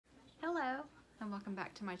and welcome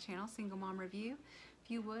back to my channel, Single Mom Review. If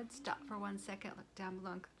you would, stop for 1 second, look down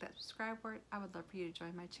below and click that subscribe word. I would love for you to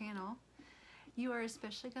join my channel. You are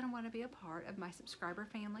especially going to want to be a part of my subscriber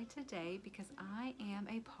family today because I am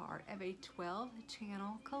a part of a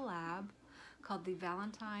 12-channel collab called the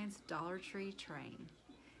Valentines Dollar Tree Train.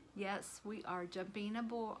 Yes, we are jumping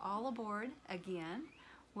all aboard again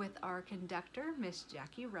with our conductor, Miss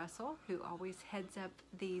Jackie Russell, who always heads up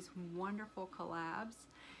these wonderful collabs.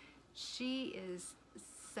 She is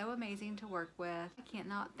so amazing to work with. I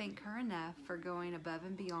cannot thank her enough for going above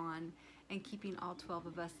and beyond and keeping all 12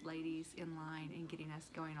 of us ladies in line and getting us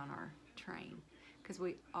going on our train, because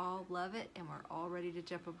we all love it and we're all ready to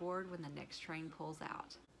jump aboard when the next train pulls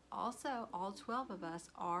out. Also, all 12 of us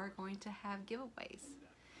are going to have giveaways,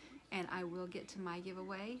 and I will get to my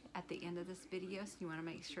giveaway at the end of this video, so you want to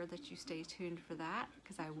make sure that you stay tuned for that,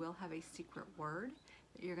 because I will have a secret word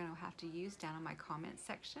that you're going to have to use down in my comment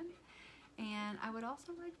section. And I would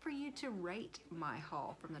also like for you to rate my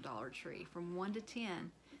haul from the Dollar Tree from 1 to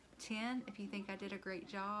 10. 10 if you think I did a great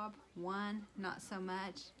job, 1 not so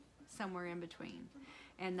much, somewhere in between.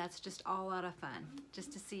 And that's just all out of fun,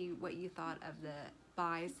 just to see what you thought of the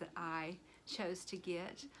buys that I chose to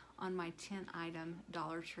get on my 10-item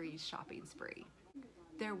Dollar Tree shopping spree.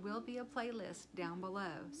 There will be a playlist down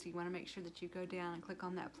below, so you want to make sure that you go down and click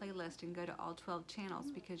on that playlist and go to all 12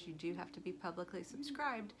 channels, because you do have to be publicly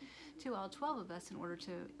subscribed to all 12 of us in order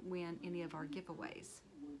to win any of our giveaways.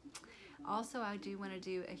 Also, I do want to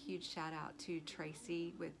do a huge shout out to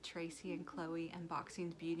Tracey with Tracey and Chloe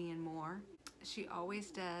Unboxing Beauty and More. She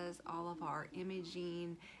always does all of our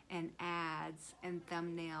imaging and ads and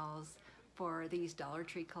thumbnails for these Dollar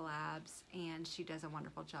Tree collabs, and she does a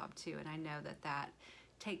wonderful job too, and I know that that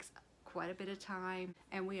takes quite a bit of time,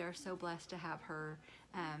 and we are so blessed to have her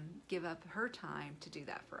give up her time to do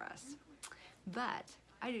that for us. But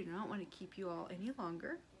I do not want to keep you all any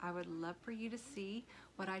longer. I would love for you to see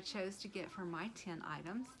what I chose to get for my 10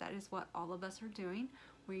 items. That is what all of us are doing.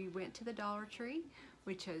 We went to the Dollar Tree,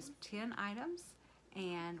 we chose 10 items,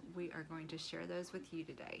 and we are going to share those with you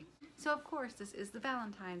today. So of course, this is the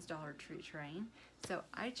Valentine's Dollar Tree Train. So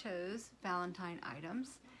I chose Valentine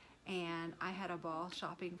items, and I had a ball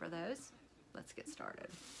shopping for those. Let's get started.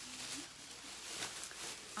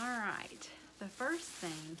 All right, the first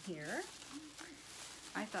thing here,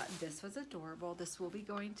 I thought this was adorable. This will be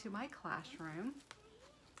going to my classroom,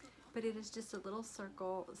 but it is just a little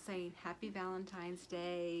circle saying Happy Valentine's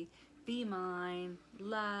Day, be mine,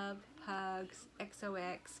 love, hugs,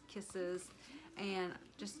 XOX, kisses, and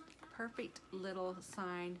just perfect little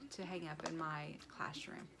sign to hang up in my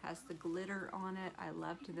classroom. Has the glitter on it. I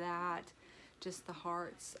loved that. Just the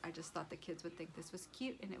hearts. I just thought the kids would think this was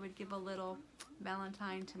cute, and it would give a little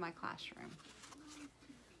Valentine to my classroom.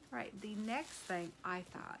 All right, the next thing I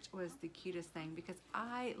thought was the cutest thing, because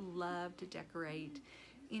I love to decorate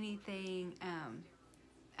anything.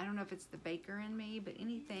 I don't know if it's the baker in me, but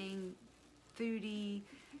anything foodie,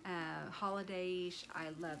 holiday-ish, I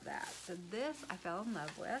love that. So this I fell in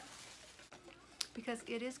love with because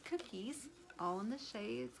it is cookies, all in the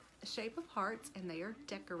shape of hearts, and they are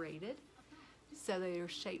decorated. So they are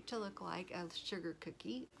shaped to look like a sugar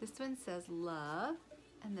cookie. This one says love,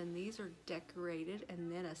 and then these are decorated,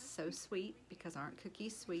 and then a so sweet, because aren't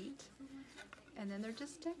cookies sweet? And then they're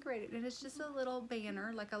just decorated, and it's just a little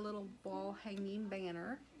banner, like a little wall hanging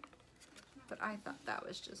banner. But I thought that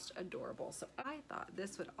was just adorable. So I thought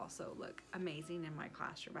this would also look amazing in my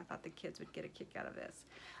classroom. I thought the kids would get a kick out of this.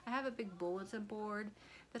 I have a big bulletin board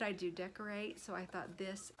that I do decorate, so I thought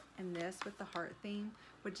this and this with the heart theme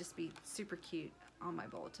would just be super cute on my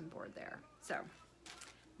bulletin board there. So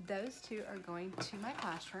those two are going to my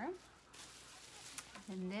classroom.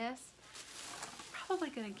 And this, probably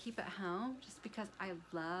gonna keep at home just because I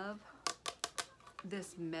love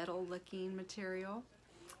this metal looking material.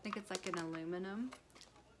 I think it's like an aluminum.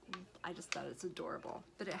 I just thought it's adorable.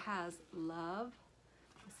 But it has love,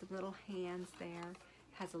 some little hands there,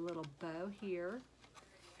 has a little bow here,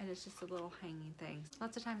 and it's just a little hanging thing.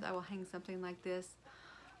 Lots of times I will hang something like this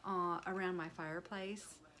around my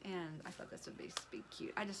fireplace, and I thought this would be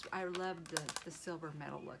cute. I love the silver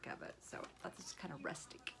metal look of it, so that's just kind of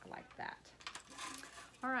rustic. I like that.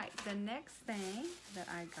 All right, the next thing that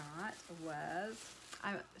I got was,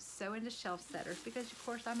 I'm so into shelf setters because of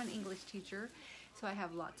course I'm an English teacher, so I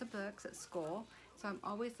have lots of books at school, so I'm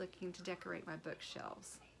always looking to decorate my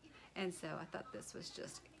bookshelves. And so I thought this was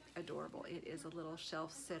just adorable. It is a little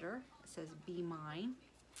shelf sitter. It says be mine,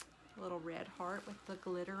 a little red heart with the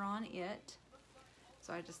glitter on it.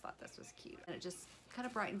 So I just thought this was cute, and it just kind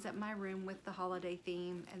of brightens up my room with the holiday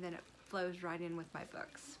theme, and then it flows right in with my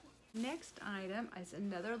books. Next item is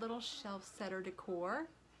another little shelf setter decor.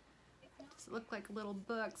 Just look like little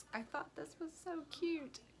books. I thought this was so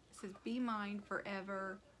cute. It says, "Be mine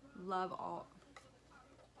forever, love all."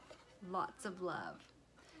 Lots of love.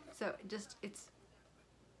 So it's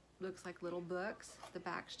looks like little books. The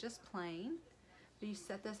back's just plain. But you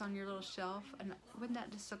set this on your little shelf, and wouldn't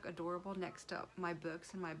that just look adorable next to my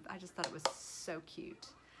books and I just thought it was so cute.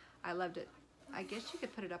 I loved it. I guess you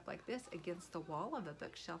could put it up like this against the wall of a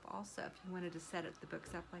bookshelf also if you wanted to set the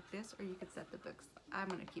books up like this, or you could set the books, I'm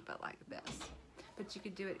gonna keep it like this. But you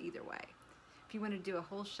could do it either way. If you want to do a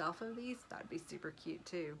whole shelf of these, that'd be super cute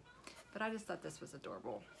too. But I just thought this was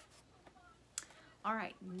adorable. All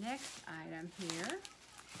right, next item here.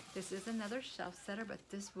 This is another shelf setter, but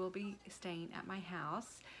this will be staying at my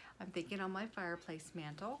house. I'm thinking on my fireplace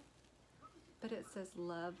mantle. But it says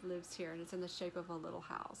 "Love lives here," and it's in the shape of a little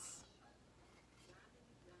house.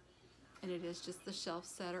 And it is just the shelf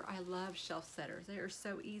setter. I love shelf setters. They are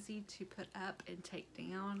so easy to put up and take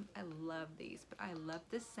down. I love these, but I love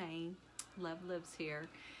this saying, "Love lives here."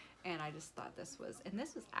 And I just thought this was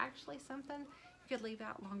actually something you could leave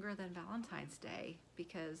out longer than Valentine's Day,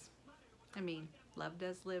 because, I mean, love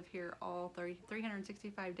does live here all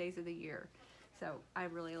 365 days of the year. So I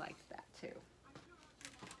really liked that too.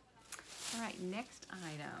 All right, next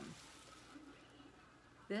item.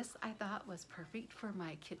 This I thought was perfect for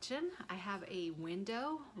my kitchen. I have a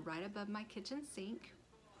window right above my kitchen sink.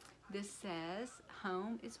 This says,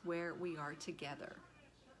 "Home is where we are together."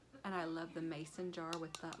 And I love the mason jar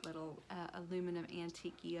with that little aluminum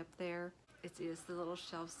antique up there. It is the little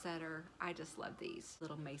shelf setter. I just love these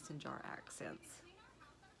little mason jar accents.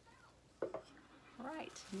 All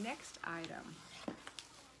right, next item.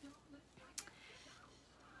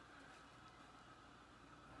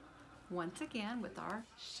 Once again with our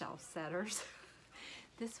shelf setters.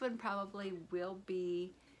 This one probably will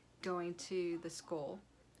be going to the school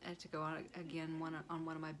and to go on again on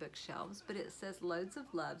one of my bookshelves, but it says "Loads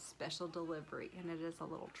of Love, Special Delivery," and it is a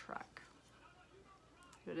little truck.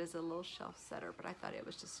 It is a little shelf setter, but I thought it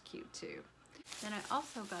was just cute too. Then I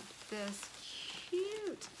also got this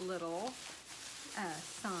cute little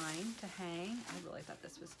sign to hang. I really thought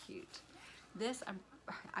this was cute. This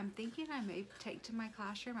I'm thinking I may take to my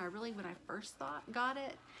classroom. When I first got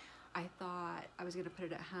it, I thought I was gonna put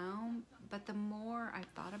it at home, but the more I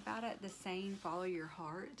thought about it, the saying "Follow your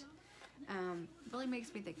heart" really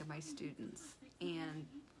makes me think of my students, and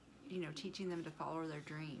teaching them to follow their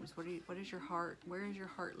dreams. What is your heart? Where is your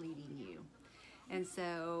heart leading you? And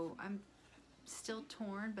so I'm still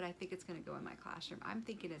torn, but I think it's going to go in my classroom. I'm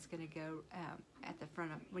thinking it's going to go at the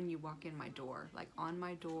front of when you walk in my door, like on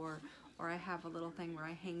my door, or I have a little thing where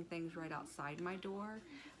I hang things right outside my door.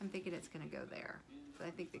 I'm thinking it's going to go there. But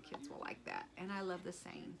I think the kids will like that. And I love the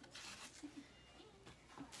saying.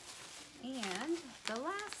 And the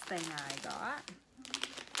last thing I got,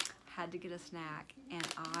 had to get a snack, and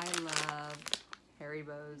I love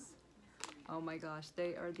Haribos. Oh my gosh,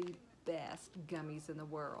 they are the best gummies in the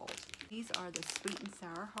world. These are the sweet and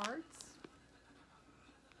sour hearts,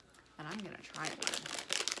 and I'm gonna try one.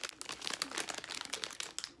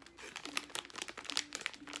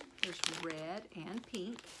 There's red and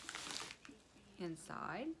pink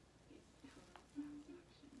inside.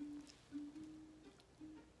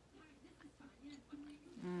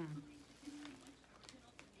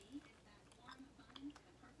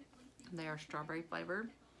 They are strawberry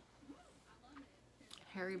flavored.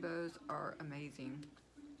 Haribos are amazing.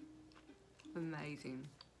 Amazing.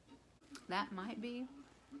 That might be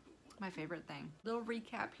my favorite thing. Little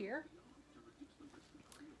recap here.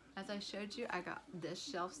 As I showed you, I got this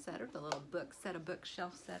shelf setter, the little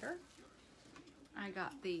bookshelf setter. I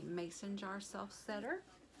got the mason jar shelf setter.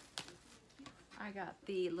 I got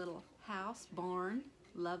the little house, barn,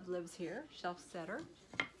 Love Lives Here shelf setter.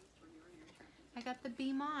 I got the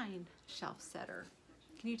Be Mine shelf setter.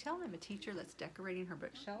 Can you tell I'm a teacher that's decorating her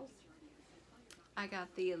bookshelves? I got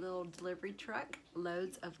the little delivery truck,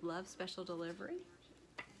 Loads of Love, Special Delivery.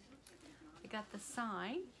 I got the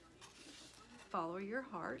sign, Follow Your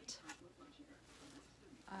Heart.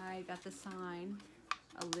 I got the sign,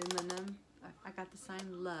 aluminum. I got the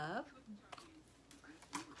sign, Love.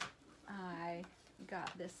 I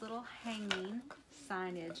got this little hanging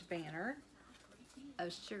signage banner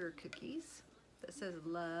of sugar cookies that says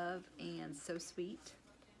 "Love" and "So Sweet,"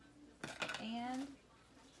 and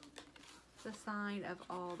the sign of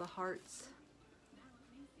all the hearts,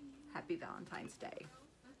 Happy Valentine's Day.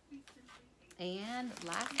 And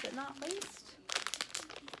last but not least,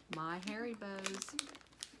 my Haribos.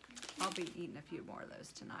 I'll be eating a few more of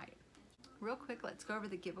those tonight. Real quick, let's go over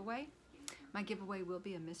the giveaway. My giveaway will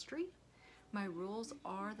be a mystery. My rules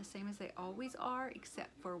are the same as they always are, except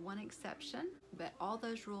for one exception, but all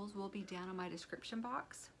those rules will be down in my description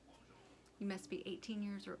box. You must be 18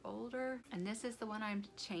 years or older, and this is the one I'm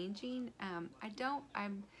changing. I don't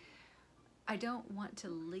want to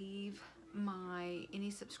leave any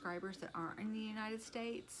subscribers that aren't in the United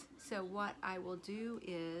States. So what I will do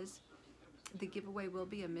is the giveaway will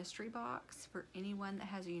be a mystery box for anyone that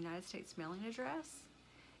has a United States mailing address.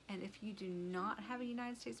 And if you do not have a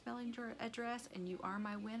United States mailing address and you are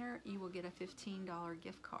my winner, you will get a $15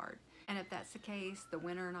 gift card. And if that's the case, the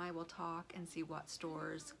winner and I will talk and see what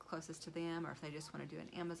stores closest to them, or if they just want to do an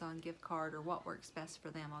Amazon gift card, or what works best for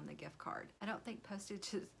them on the gift card. I don't think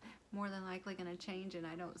postage is more than likely going to change, and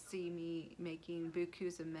I don't see me making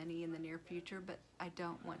bukus of money in the near future, but I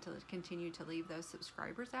don't want to continue to leave those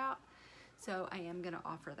subscribers out. So I am going to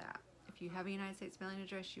offer that. If you have a United States mailing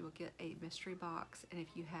address, you will get a mystery box, and if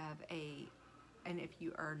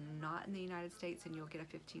you are not in the United States, then you'll get a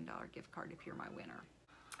 $15 gift card if you're my winner.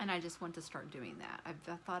 And I just want to start doing that.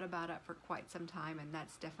 I've thought about it for quite some time, and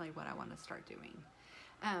that's definitely what I want to start doing.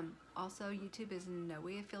 Also, YouTube is in no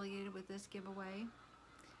way affiliated with this giveaway.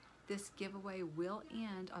 This giveaway will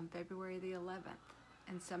end on February the 11th,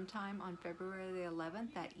 and sometime on February the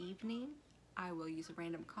 11th, that evening, I will use a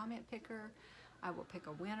random comment picker. I will pick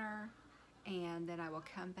a winner, and then I will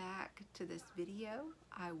come back to this video.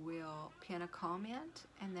 I will pin a comment,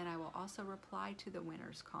 and then I will also reply to the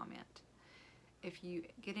winner's comment. If you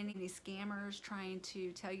get any scammers trying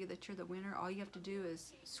to tell you that you're the winner, all you have to do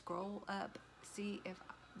is scroll up, see if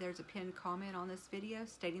there's a pinned comment on this video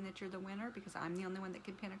stating that you're the winner, because I'm the only one that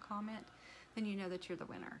can pin a comment, then you know that you're the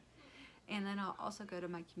winner. And then I'll also go to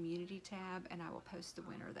my community tab and I will post the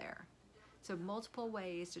winner there. So multiple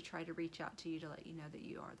ways to try to reach out to you to let you know that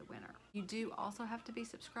you are the winner. You do also have to be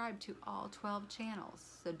subscribed to all 12 channels.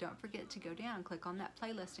 So don't forget to go down, click on that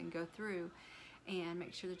playlist and go through and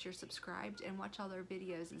make sure that you're subscribed and watch all their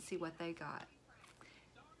videos and see what they got.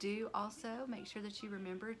 Do also make sure that you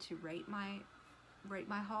remember to rate my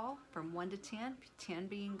haul from 1 to 10, 10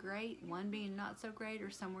 being great, 1 being not so great, or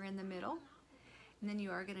somewhere in the middle. And then you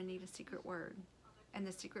are going to need a secret word. And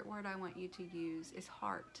the secret word I want you to use is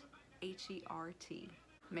heart, H-E-R-T.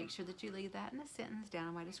 Make sure that you leave that in a sentence down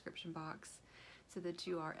in my description box so that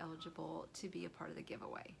you are eligible to be a part of the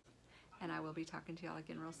giveaway. And I will be talking to y'all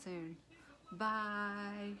again real soon.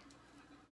 Bye.